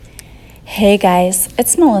Hey guys,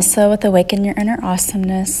 it's Melissa with Awaken Your Inner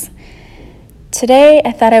Awesomeness. Today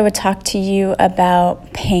I thought I would talk to you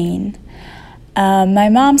about pain. My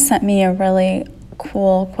mom sent me a really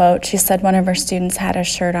cool quote. She said one of her students had a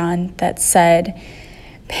shirt on that said,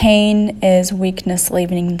 "Pain is weakness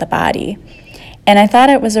leaving the body." And I thought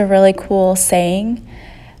it was a really cool saying,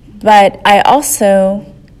 but I also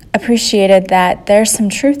appreciated that there's some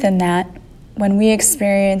truth in that when we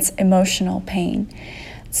experience emotional pain.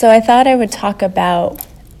 So I thought I would talk about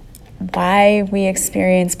why we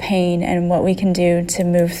experience pain and what we can do to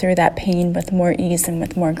move through that pain with more ease and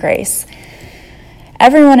with more grace.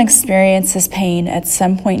 Everyone experiences pain at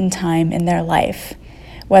some point in time in their life,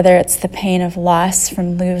 whether it's the pain of loss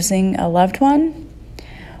from losing a loved one,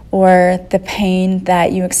 or the pain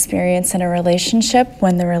that you experience in a relationship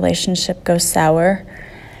when the relationship goes sour.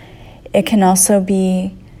 It can also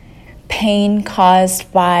be pain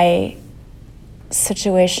caused by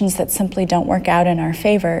situations that simply don't work out in our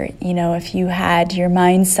favor. You know, if you had your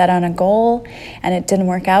mind set on a goal and it didn't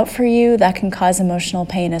work out for you, that can cause emotional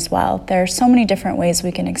pain as well. There are so many different ways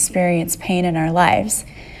we can experience pain in our lives.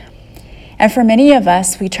 And for many of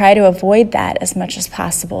us, we try to avoid that as much as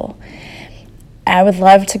possible. I would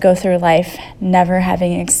love to go through life never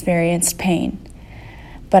having experienced pain.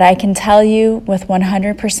 But I can tell you with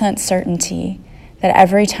 100% certainty that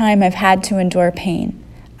every time I've had to endure pain,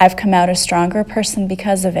 I've come out a stronger person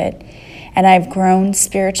because of it, and I've grown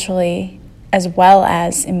spiritually as well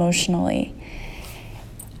as emotionally.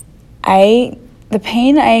 The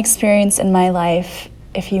pain I experienced in my life,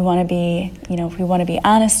 if we want to be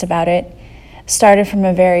honest about it, started from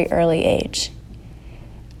a very early age.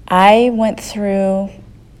 I went through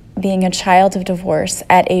being a child of divorce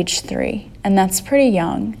at age 3, and that's pretty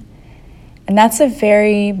young. And that's a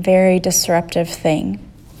very, very disruptive thing.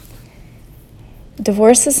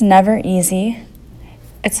 Divorce is never easy.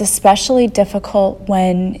 It's especially difficult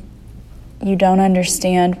when you don't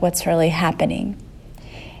understand what's really happening.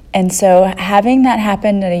 And so having that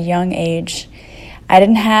happen at a young age, I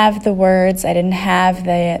didn't have the words, I didn't have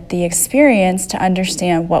the experience to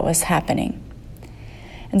understand what was happening.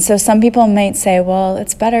 And so some people might say, well,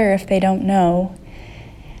 it's better if they don't know.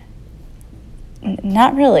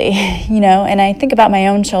 Not really, and I think about my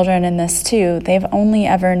own children in this too. They've only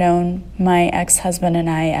ever known my ex-husband and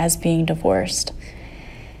I as being divorced.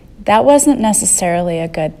 That wasn't necessarily a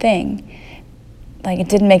good thing. It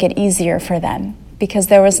didn't make it easier for them because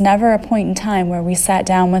there was never a point in time where we sat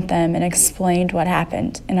down with them and explained what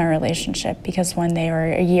happened in our relationship, because when they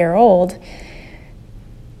were a year old,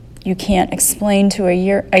 you can't explain to a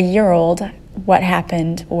year old what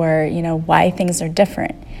happened or, why things are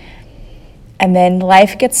different. And then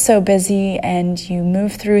life gets so busy and you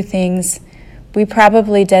move through things. We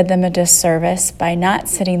probably did them a disservice by not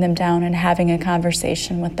sitting them down and having a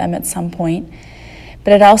conversation with them at some point.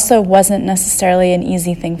 But it also wasn't necessarily an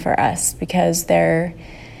easy thing for us because the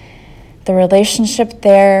relationship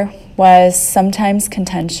there was sometimes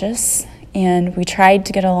contentious, and we tried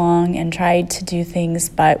to get along and tried to do things,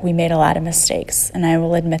 but we made a lot of mistakes, and I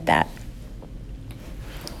will admit that.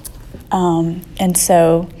 And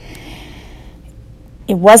so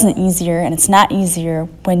it wasn't easier, and it's not easier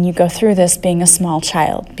when you go through this being a small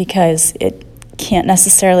child, because it can't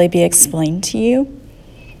necessarily be explained to you.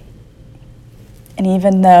 And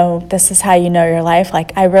even though this is how you know your life,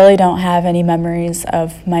 I really don't have any memories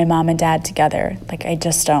of my mom and dad together. I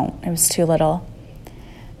just don't. I was too little.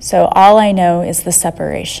 So all I know is the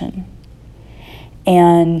separation.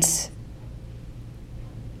 And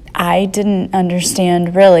I didn't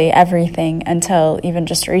understand really everything until even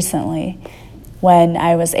just recently, when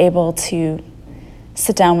I was able to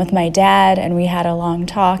sit down with my dad and we had a long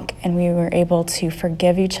talk and we were able to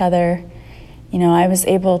forgive each other. I was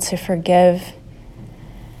able to forgive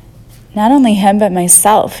not only him but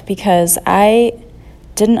myself, because I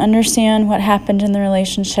didn't understand what happened in the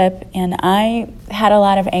relationship, and I had a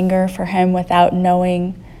lot of anger for him without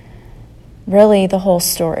knowing really the whole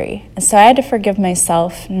story. And so I had to forgive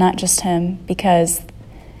myself, not just him, because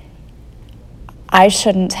I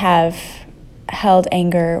shouldn't have held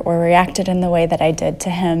anger or reacted in the way that I did to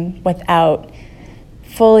him without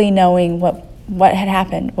fully knowing what had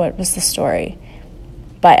happened, what was the story.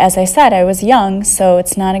 But as I said, I was young, so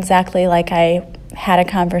it's not exactly like I had a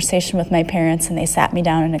conversation with my parents and they sat me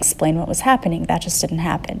down and explained what was happening. That just didn't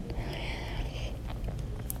happen.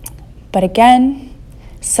 But again,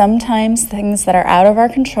 sometimes things that are out of our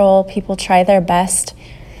control, people try their best,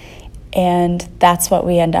 and that's what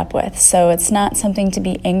we end up with. So it's not something to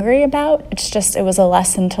be angry about. It was a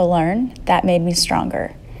lesson to learn that made me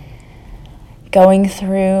stronger. Going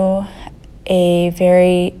through a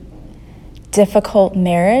very difficult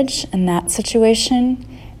marriage and that situation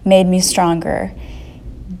made me stronger.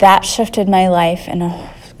 That shifted my life in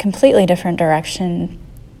a completely different direction.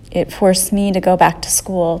 It forced me to go back to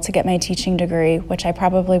school to get my teaching degree, which I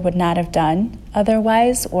probably would not have done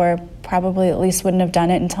otherwise, or probably at least wouldn't have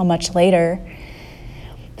done it until much later.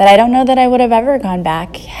 But I don't know that I would have ever gone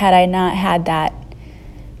back had I not had that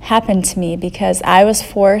happen to me, because I was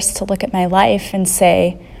forced to look at my life and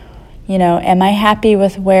say, am I happy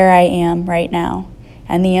with where I am right now?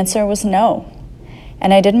 And the answer was no.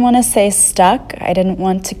 And I didn't want to stay stuck. I didn't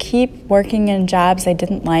want to keep working in jobs I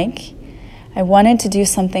didn't like. I wanted to do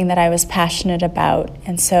something that I was passionate about.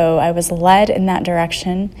 And so I was led in that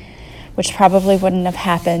direction, which probably wouldn't have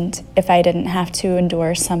happened if I didn't have to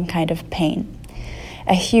endure some kind of pain.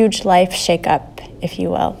 A huge life shakeup, if you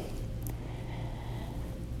will.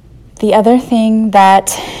 The other thing that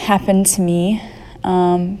happened to me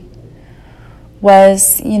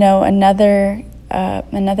was, another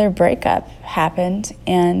breakup happened,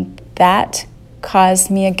 and that caused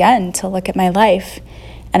me again to look at my life.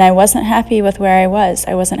 And I wasn't happy with where I was.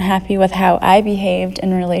 I wasn't happy with how I behaved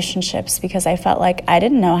in relationships, because I felt like I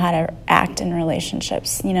didn't know how to act in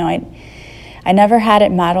relationships. I never had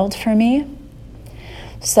it modeled for me,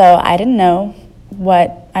 so I didn't know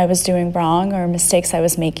what I was doing wrong or mistakes I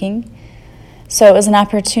was making. So it was an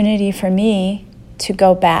opportunity for me to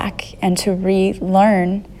go back and to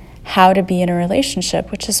relearn how to be in a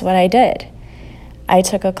relationship, which is what I did. I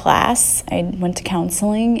took a class, I went to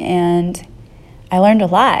counseling, and I learned a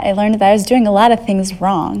lot. I learned that I was doing a lot of things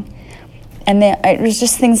wrong. And it was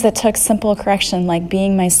just things that took simple correction, like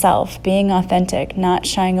being myself, being authentic, not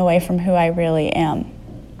shying away from who I really am.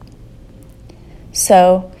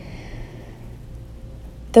 So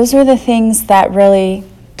those were the things that really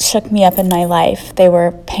shook me up in my life. They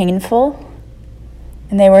were painful,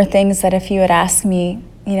 and they were things that if you had asked me,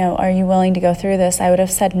 are you willing to go through this? I would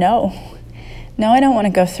have said no. No, I don't want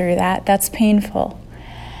to go through that. That's painful.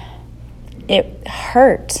 It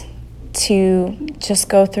hurt to just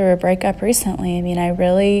go through a breakup recently.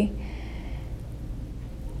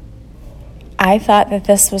 I thought that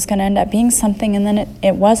this was going to end up being something, and then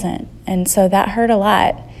it wasn't. And so that hurt a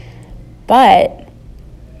lot. But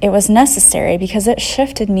it was necessary, because it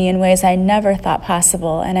shifted me in ways I never thought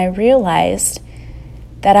possible. And I realized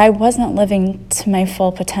that I wasn't living to my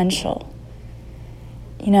full potential.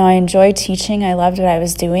 I enjoyed teaching. I loved what I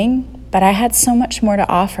was doing, but I had so much more to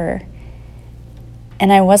offer,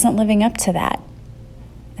 and I wasn't living up to that.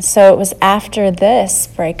 So it was after this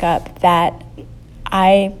breakup that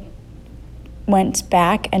I went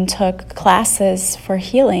back and took classes for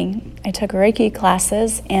healing. I took Reiki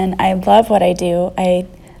classes, and I love what I do. I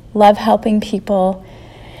love helping people.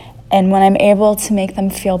 And when I'm able to make them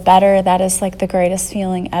feel better, that is like the greatest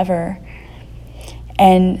feeling ever.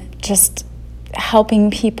 And just helping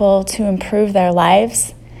people to improve their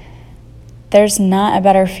lives, there's not a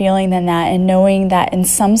better feeling than that. And knowing that in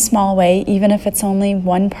some small way, even if it's only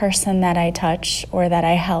one person that I touch or that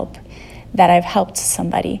I help, that I've helped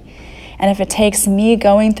somebody. And if it takes me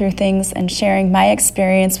going through things and sharing my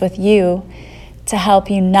experience with you to help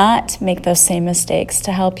you not make those same mistakes,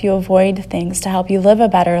 to help you avoid things, to help you live a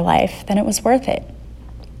better life, then it was worth it.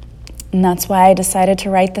 And that's why I decided to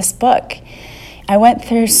write this book. I went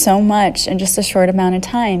through so much in just a short amount of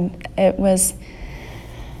time. It's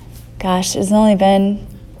only been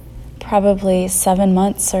probably 7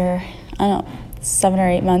 months, or 7 or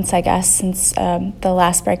 8 months, I guess, since the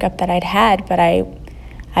last breakup that I'd had. But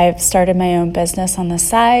I've started my own business on the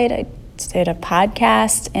side. I did a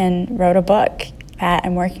podcast and wrote a book that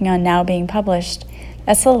I'm working on now being published.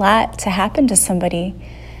 That's a lot to happen to somebody.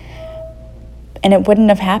 And it wouldn't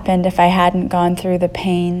have happened if I hadn't gone through the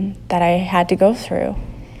pain that I had to go through,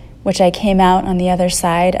 which I came out on the other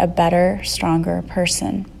side a better, stronger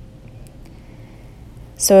person.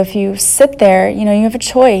 So if you sit there, you have a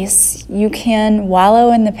choice. You can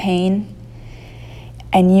wallow in the pain,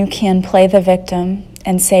 and you can play the victim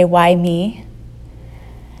and say, why me?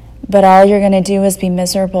 But all you're going to do is be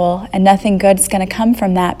miserable, and nothing good's going to come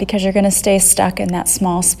from that, because you're going to stay stuck in that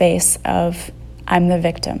small space of, I'm the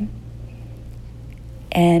victim.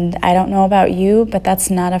 And I don't know about you, but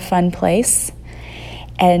that's not a fun place,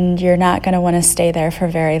 and you're not going to want to stay there for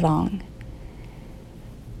very long.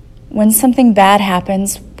 When something bad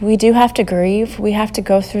happens, we do have to grieve. We have to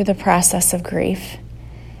go through the process of grief.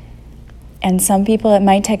 And some people, it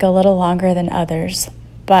might take a little longer than others,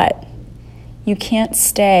 but you can't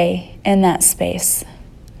stay in that space.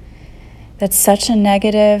 That's such a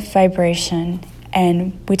negative vibration.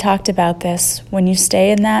 And we talked about this. When you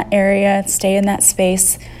stay in that area, stay in that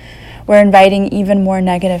space, we're inviting even more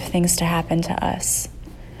negative things to happen to us.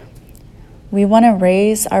 We want to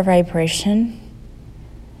raise our vibration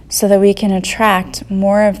so that we can attract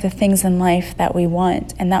more of the things in life that we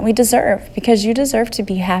want and that we deserve, because you deserve to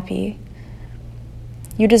be happy.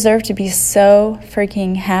 You deserve to be so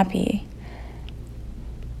freaking happy.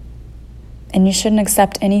 And you shouldn't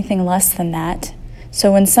accept anything less than that.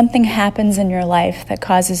 So when something happens in your life that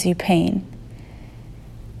causes you pain,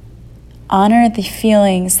 honor the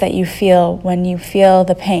feelings that you feel when you feel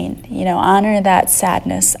the pain. Honor that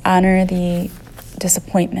sadness, honor the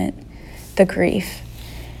disappointment, the grief.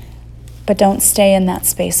 But don't stay in that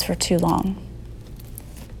space for too long.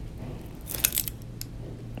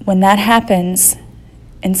 When that happens,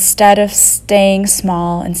 instead of staying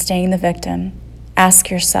small and staying the victim, ask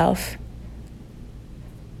yourself,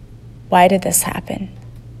 why did this happen?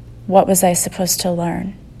 What was I supposed to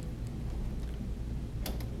learn?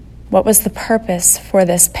 What was the purpose for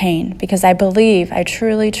this pain? Because I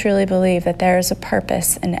truly, truly believe that there is a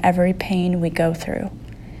purpose in every pain we go through.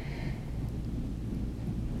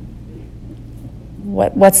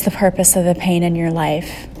 What's the purpose of the pain in your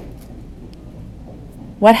life?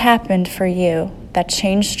 What happened for you that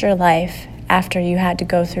changed your life after you had to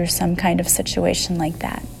go through some kind of situation like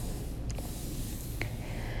that?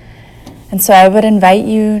 And so I would invite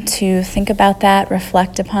you to think about that,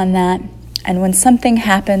 reflect upon that. And when something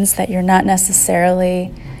happens that you're not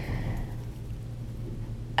necessarily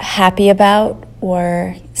happy about,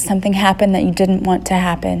 or something happened that you didn't want to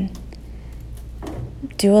happen,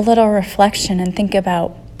 do a little reflection and think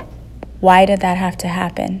about, why did that have to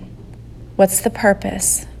happen? What's the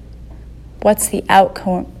purpose? What's the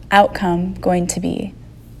outcome going to be?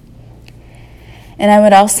 And I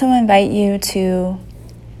would also invite you to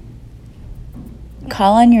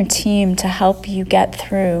call on your team to help you get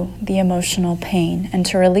through the emotional pain and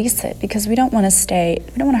to release it, because we don't want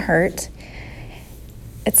to hurt.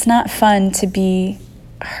 It's not fun to be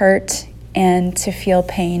hurt and to feel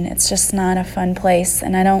pain. It's just not a fun place,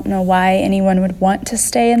 and I don't know why anyone would want to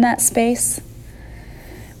stay in that space.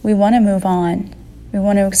 We want to move on. We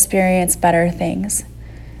want to experience better things.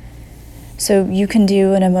 So you can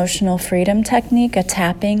do an emotional freedom technique, a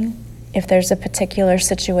tapping. If there's a particular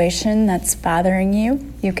situation that's bothering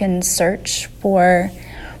you, you can search for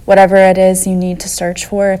whatever it is you need to search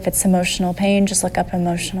for. If it's emotional pain, just look up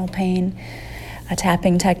emotional pain, a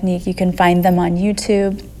tapping technique. You can find them on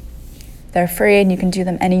YouTube. They're free and you can do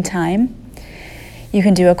them anytime. You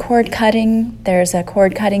can do a cord cutting. There's a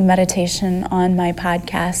cord cutting meditation on my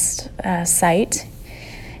podcast site.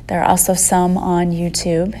 There are also some on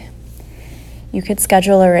YouTube. You could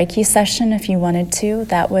schedule a Reiki session if you wanted to.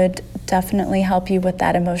 That would definitely help you with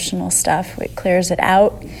that emotional stuff. It clears it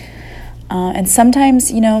out. And sometimes,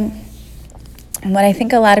 and what I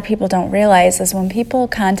think a lot of people don't realize is when people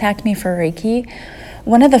contact me for Reiki,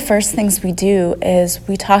 one of the first things we do is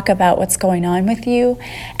we talk about what's going on with you,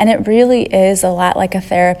 and it really is a lot like a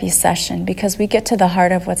therapy session, because we get to the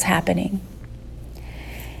heart of what's happening.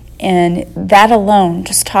 And that alone,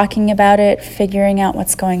 just talking about it, figuring out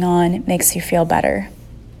what's going on, it makes you feel better.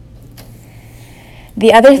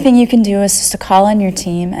 The other thing you can do is just to call on your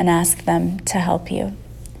team and ask them to help you.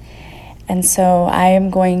 And so I am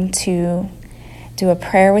going to do a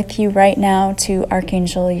prayer with you right now to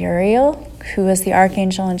Archangel Uriel, who is the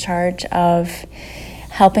archangel in charge of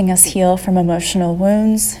helping us heal from emotional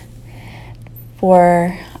wounds,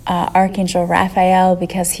 for Archangel Raphael,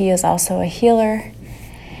 because he is also a healer,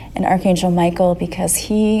 and Archangel Michael, because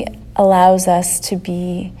he allows us to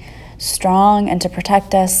be strong and to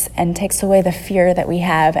protect us and takes away the fear that we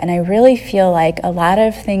have. And I really feel like a lot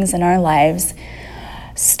of things in our lives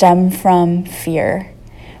stem from fear.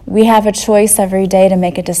 We have a choice every day to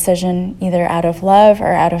make a decision either out of love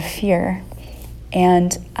or out of fear.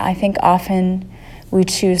 And I think often we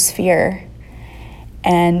choose fear,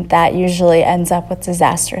 and that usually ends up with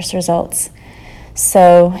disastrous results.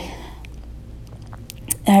 So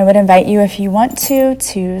I would invite you, if you want to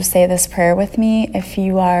say this prayer with me. If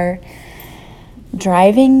you are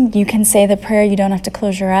driving, you can say the prayer. You don't have to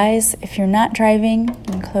close your eyes. If you're not driving, you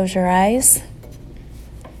can close your eyes.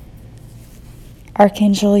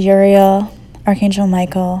 Archangel Uriel, Archangel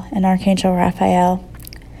Michael, and Archangel Raphael,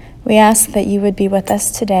 we ask that you would be with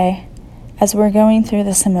us today as we're going through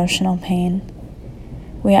this emotional pain.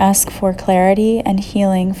 We ask for clarity and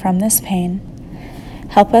healing from this pain.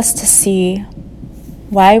 Help us to see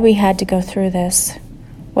why we had to go through this.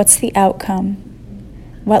 What's the outcome?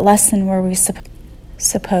 What lesson were we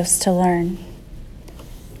supposed to learn?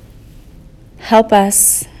 Help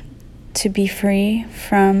us to be free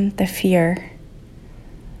from the fear.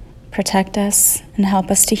 Protect us and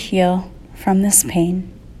help us to heal from this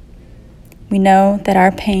pain. We know that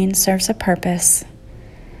our pain serves a purpose.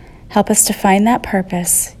 Help us to find that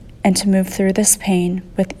purpose and to move through this pain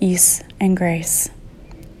with ease and grace.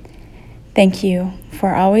 Thank you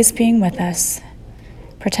for always being with us,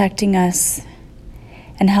 protecting us,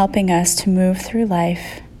 and helping us to move through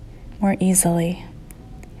life more easily.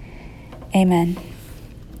 Amen.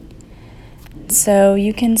 So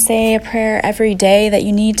you can say a prayer every day that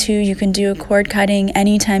you need to. You can do a cord cutting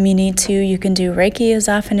anytime you need to. You can do Reiki as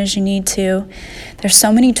often as you need to. There's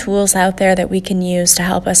so many tools out there that we can use to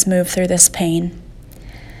help us move through this pain.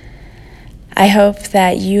 I hope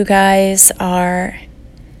that you guys are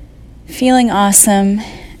feeling awesome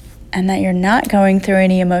and that you're not going through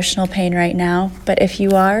any emotional pain right now. But if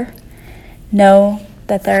you are, know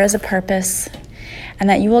that there is a purpose and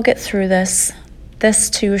that you will get through this. This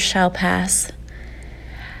too shall pass.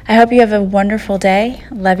 I hope you have a wonderful day.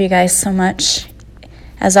 Love you guys so much.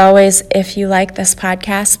 As always, if you like this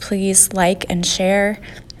podcast, please like and share.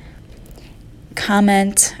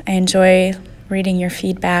 Comment. I enjoy reading your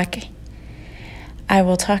feedback. I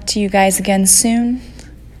will talk to you guys again soon.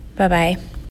 Bye-bye.